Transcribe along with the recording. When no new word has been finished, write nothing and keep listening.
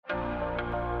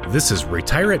This is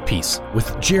Retire at Peace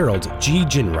with Gerald G.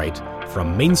 Ginwright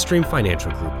from Mainstream Financial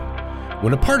Group.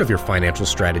 When a part of your financial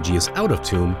strategy is out of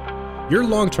tune, your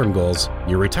long-term goals,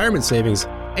 your retirement savings,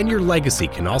 and your legacy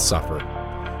can all suffer.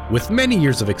 With many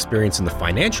years of experience in the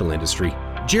financial industry,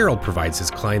 Gerald provides his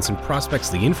clients and prospects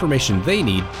the information they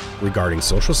need regarding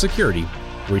Social Security,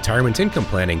 retirement income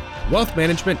planning, wealth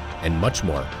management, and much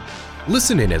more.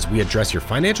 Listen in as we address your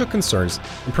financial concerns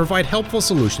and provide helpful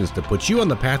solutions to put you on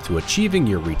the path to achieving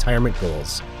your retirement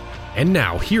goals. And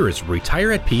now, here is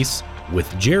Retire at Peace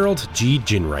with Gerald G.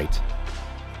 Ginwright.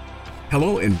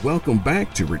 Hello and welcome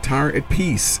back to Retire at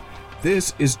Peace.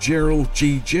 This is Gerald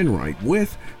G. Ginwright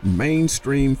with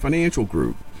Mainstream Financial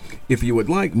Group. If you would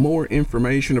like more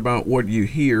information about what you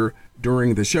hear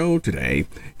during the show today,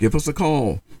 give us a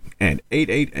call at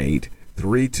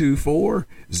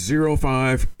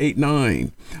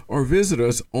 888-324-0589 or visit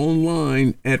us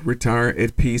online at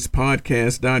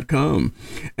retireatpeacepodcast.com.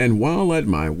 And while at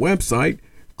my website,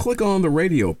 click on the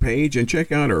radio page and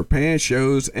check out our past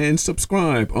shows and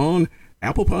subscribe on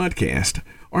Apple Podcast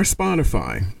or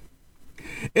Spotify.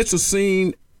 It's a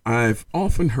scene I've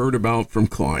often heard about from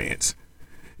clients.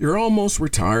 You're almost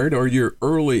retired or you're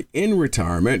early in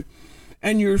retirement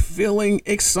and you're feeling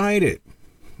excited.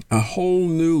 A whole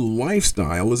new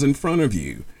lifestyle is in front of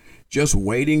you, just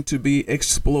waiting to be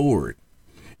explored.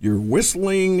 You're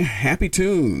whistling happy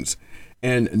tunes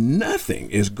and nothing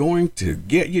is going to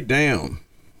get you down.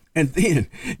 And then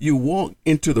you walk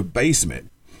into the basement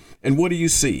and what do you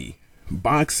see?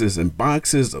 Boxes and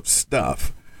boxes of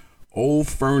stuff, old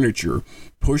furniture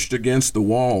pushed against the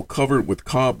wall covered with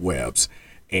cobwebs,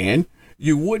 and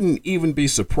you wouldn't even be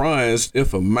surprised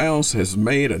if a mouse has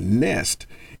made a nest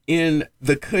in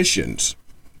the cushions.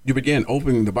 You begin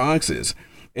opening the boxes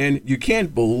and you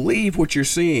can't believe what you're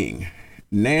seeing.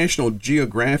 National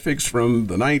Geographics from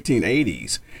the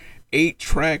 1980s,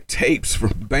 8-track tapes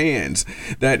from bands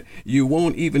that you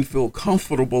won't even feel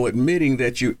comfortable admitting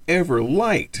that you ever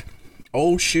liked.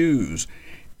 Old shoes,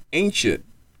 ancient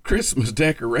Christmas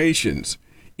decorations,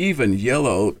 even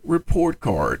yellowed report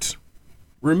cards.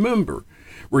 Remember,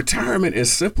 retirement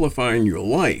is simplifying your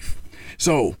life,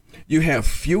 so you have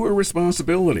fewer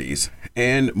responsibilities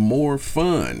and more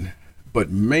fun. But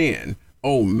man,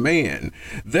 oh man,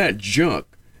 that junk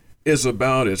is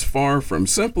about as far from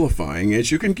simplifying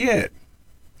as you can get.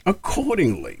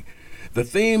 Accordingly, the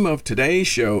theme of today's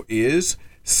show is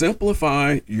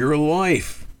Simplify Your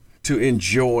Life to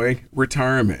Enjoy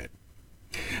Retirement.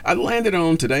 I landed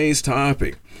on today's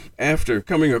topic after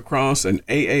coming across an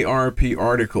AARP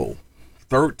article,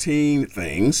 13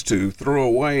 things to throw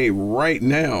away right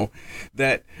now,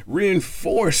 that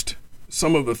reinforced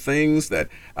some of the things that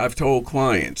I've told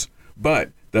clients,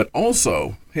 but that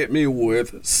also hit me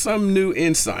with some new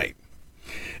insight.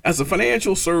 As a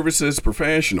financial services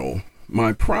professional,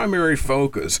 my primary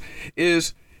focus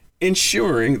is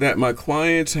ensuring that my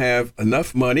clients have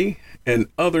enough money and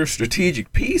other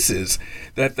strategic pieces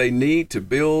that they need to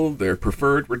build their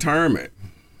preferred retirement.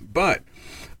 But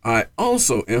I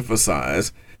also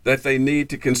emphasize that they need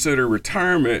to consider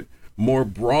retirement more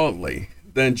broadly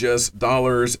than just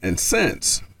dollars and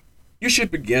cents. You should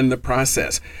begin the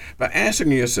process by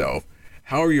asking yourself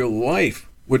how your life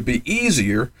would be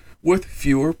easier with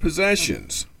fewer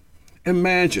possessions.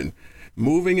 Imagine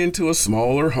moving into a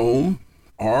smaller home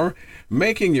or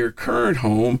making your current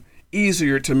home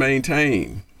easier to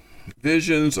maintain.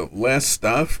 Visions of less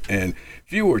stuff and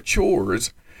fewer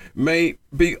chores may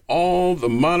be all the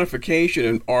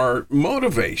modification or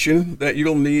motivation that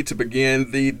you'll need to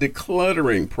begin the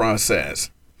decluttering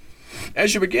process.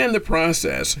 As you begin the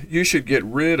process, you should get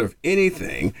rid of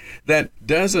anything that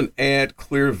doesn't add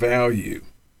clear value.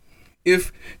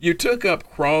 If you took up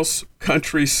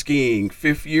cross-country skiing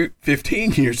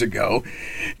 15 years ago,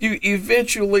 you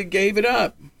eventually gave it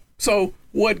up. So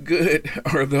what good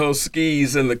are those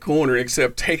skis in the corner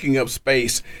except taking up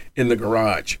space in the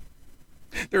garage?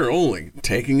 They're only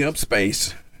taking up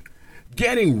space.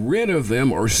 Getting rid of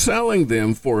them or selling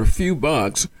them for a few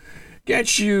bucks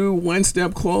gets you one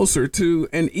step closer to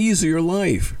an easier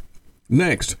life.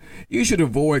 Next, you should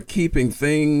avoid keeping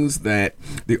things that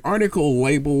the article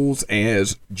labels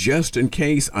as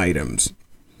just-in-case items.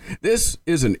 This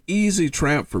is an easy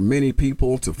trap for many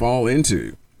people to fall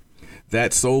into.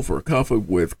 That sofa covered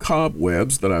with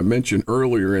cobwebs that I mentioned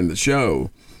earlier in the show,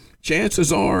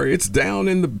 chances are it's down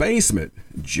in the basement,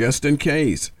 just in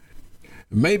case.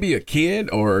 Maybe a kid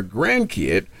or a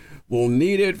grandkid will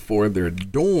need it for their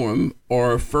dorm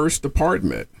or first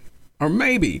apartment. Or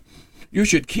maybe you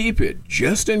should keep it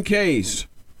just in case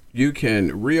you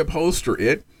can reupholster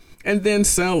it and then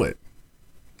sell it.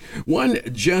 One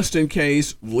just in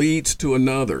case leads to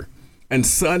another, and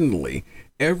suddenly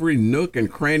every nook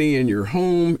and cranny in your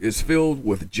home is filled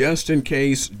with just in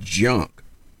case junk.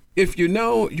 If you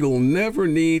know you'll never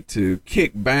need to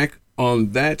kick back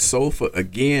on that sofa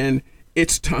again,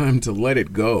 it's time to let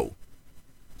it go.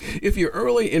 If you're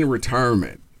early in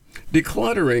retirement,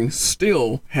 decluttering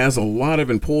still has a lot of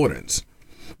importance.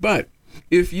 But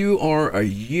if you are a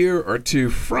year or two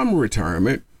from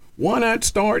retirement, why not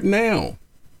start now?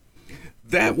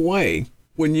 That way,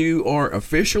 when you are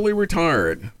officially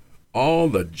retired, all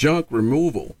the junk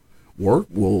removal work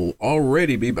will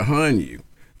already be behind you.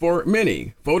 For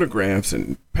many, photographs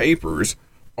and papers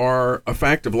are a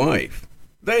fact of life.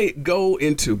 They go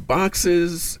into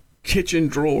boxes, kitchen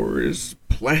drawers,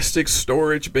 plastic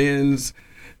storage bins,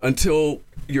 until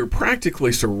you're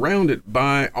practically surrounded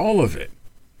by all of it.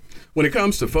 When it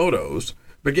comes to photos,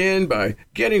 begin by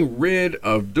getting rid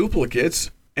of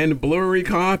duplicates and blurry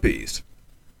copies.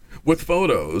 With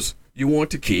photos, you want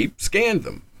to scan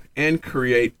them, and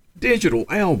create digital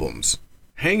albums.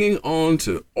 Hanging on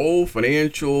to old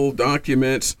financial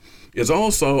documents is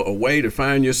also a way to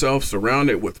find yourself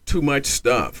surrounded with too much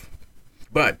stuff.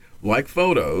 But like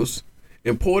photos,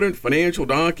 important financial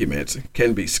documents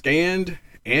can be scanned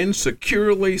and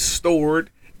securely stored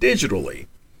digitally.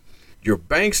 Your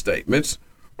bank statements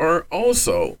are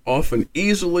also often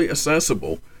easily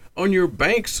accessible on your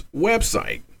bank's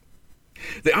website.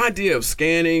 The idea of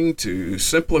scanning to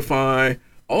simplify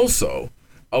also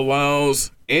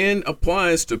allows and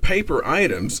applies to paper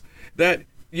items that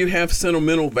you have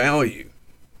sentimental value.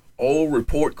 Old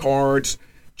report cards,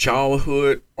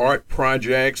 childhood art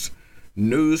projects,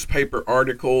 newspaper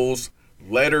articles,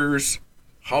 letters,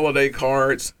 holiday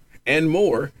cards, and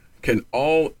more can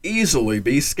all easily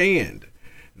be scanned.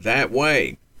 That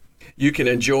way, you can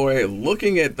enjoy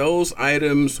looking at those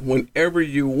items whenever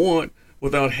you want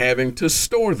without having to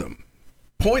store them.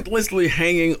 Pointlessly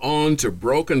hanging on to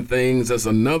broken things is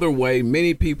another way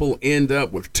many people end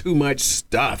up with too much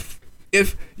stuff.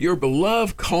 If your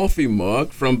beloved coffee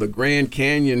mug from the Grand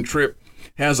Canyon trip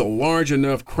has a large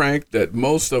enough crack that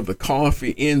most of the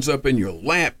coffee ends up in your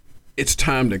lap, it's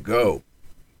time to go.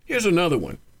 Here's another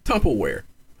one, Tupperware.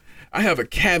 I have a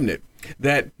cabinet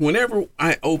that whenever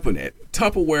I open it,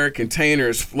 Tupperware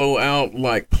containers flow out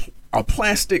like a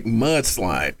plastic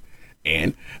mudslide.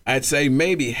 And I'd say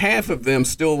maybe half of them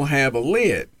still have a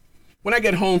lid. When I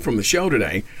get home from the show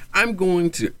today, I'm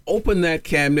going to open that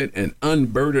cabinet and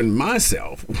unburden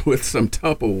myself with some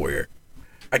Tupperware.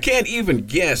 I can't even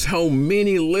guess how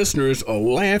many listeners are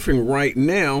laughing right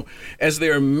now as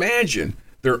they imagine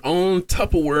their own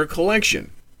Tupperware collection.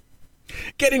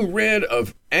 Getting rid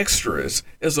of extras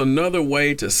is another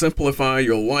way to simplify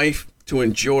your life to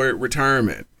enjoy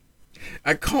retirement.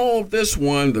 I call this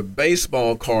one the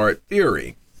baseball card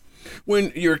theory.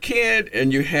 When you're a kid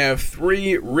and you have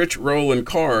 3 rich rolling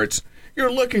cards,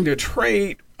 you're looking to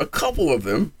trade a couple of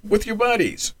them with your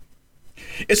buddies.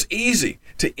 It's easy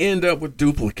to end up with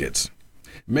duplicates.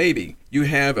 Maybe you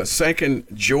have a second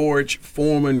George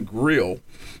Foreman grill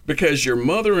because your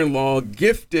mother-in-law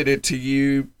gifted it to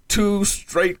you 2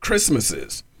 straight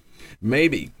Christmases.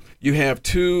 Maybe you have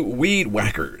 2 weed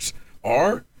whackers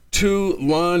or 2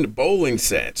 lawn bowling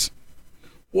sets.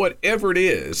 Whatever it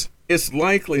is, it's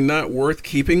likely not worth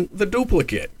keeping the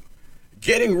duplicate.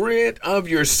 Getting rid of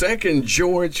your second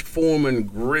George Foreman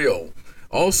grill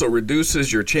also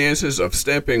reduces your chances of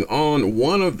stepping on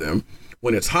one of them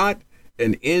when it's hot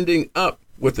and ending up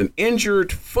with an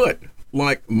injured foot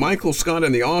like Michael Scott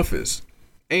in The Office.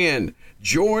 And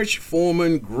George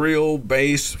Foreman grill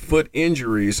base foot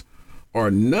injuries are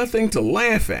nothing to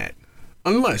laugh at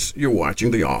unless you're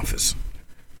watching The Office.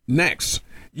 Next,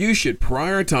 you should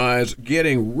prioritize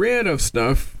getting rid of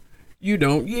stuff you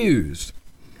don't use.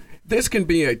 This can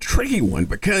be a tricky one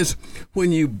because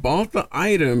when you bought the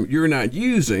item you're not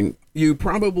using, you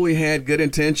probably had good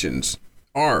intentions.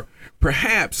 Or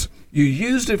perhaps you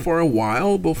used it for a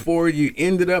while before you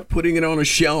ended up putting it on a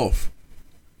shelf.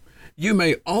 You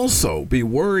may also be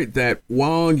worried that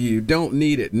while you don't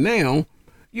need it now,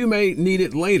 you may need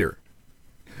it later.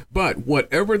 But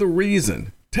whatever the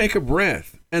reason, take a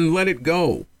breath and let it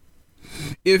go.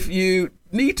 If you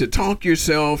need to talk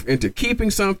yourself into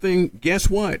keeping something, guess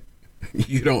what?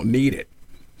 You don't need it.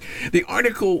 The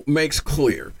article makes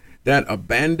clear that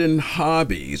abandoned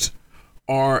hobbies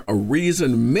are a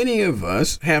reason many of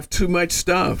us have too much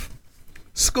stuff.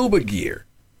 Scuba gear,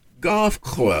 golf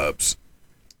clubs,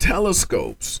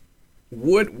 telescopes,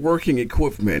 woodworking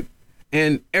equipment,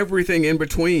 and everything in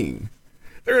between.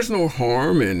 There's no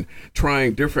harm in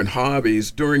trying different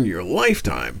hobbies during your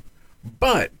lifetime,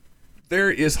 but there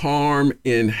is harm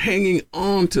in hanging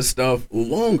on to stuff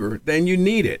longer than you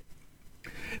need it.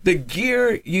 The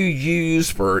gear you use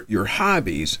for your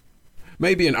hobbies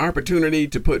may be an opportunity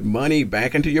to put money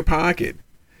back into your pocket.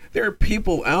 There are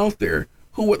people out there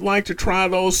who would like to try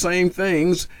those same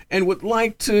things and would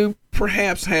like to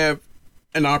perhaps have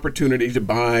an opportunity to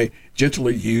buy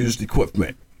gently used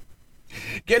equipment.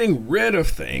 Getting rid of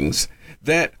things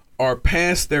that are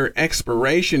past their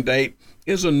expiration date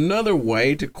is another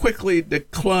way to quickly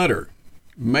declutter.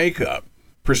 Makeup,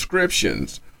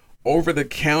 prescriptions,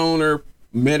 over-the-counter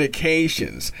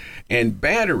medications, and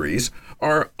batteries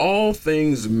are all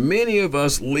things many of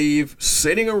us leave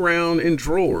sitting around in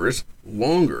drawers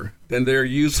longer than they're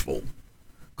useful.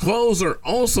 Clothes are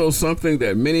also something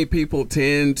that many people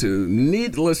tend to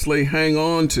needlessly hang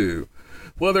on to,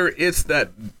 whether it's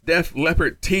that Def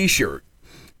Leppard t-shirt,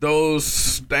 those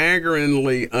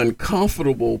staggeringly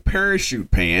uncomfortable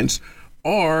parachute pants,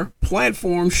 or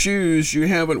platform shoes you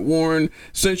haven't worn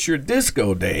since your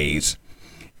disco days.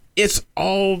 It's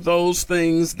all those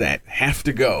things that have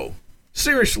to go.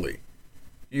 Seriously,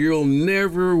 you'll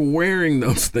never wearing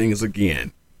those things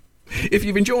again. If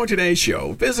you've enjoyed today's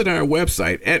show, visit our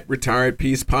website at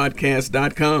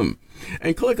retiredpeacepodcast.com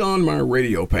and click on my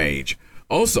radio page.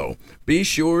 Also, be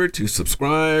sure to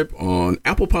subscribe on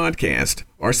Apple Podcast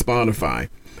or Spotify.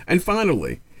 And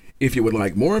finally, if you would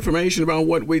like more information about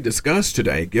what we discussed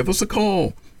today, give us a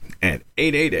call at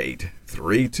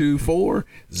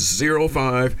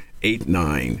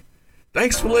 888-324-0589.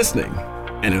 Thanks for listening.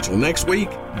 And until next week,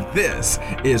 this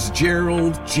is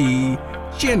Gerald G.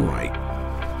 Ginwright.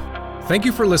 Thank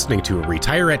you for listening to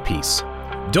Retire at Peace.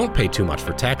 Don't pay too much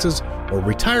for taxes or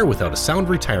retire without a sound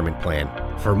retirement plan.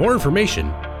 For more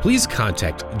information, please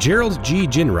contact Gerald G.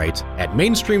 Ginwright at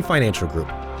Mainstream Financial Group.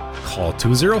 Call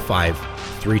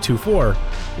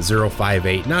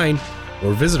 205-324-0589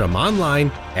 or visit them online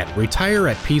at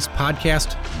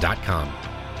retireatpeacepodcast.com.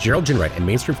 Gerald Ginwright and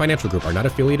Mainstream Financial Group are not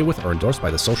affiliated with or endorsed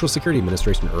by the Social Security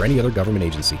Administration or any other government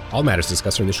agency. All matters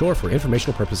discussed during the show are for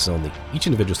informational purposes only. Each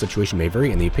individual situation may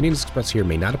vary, and the opinions expressed here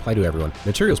may not apply to everyone.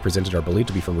 Materials presented are believed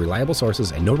to be from reliable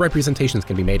sources, and no representations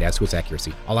can be made as to its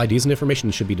accuracy. All ideas and information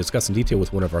should be discussed in detail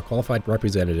with one of our qualified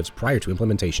representatives prior to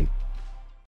implementation.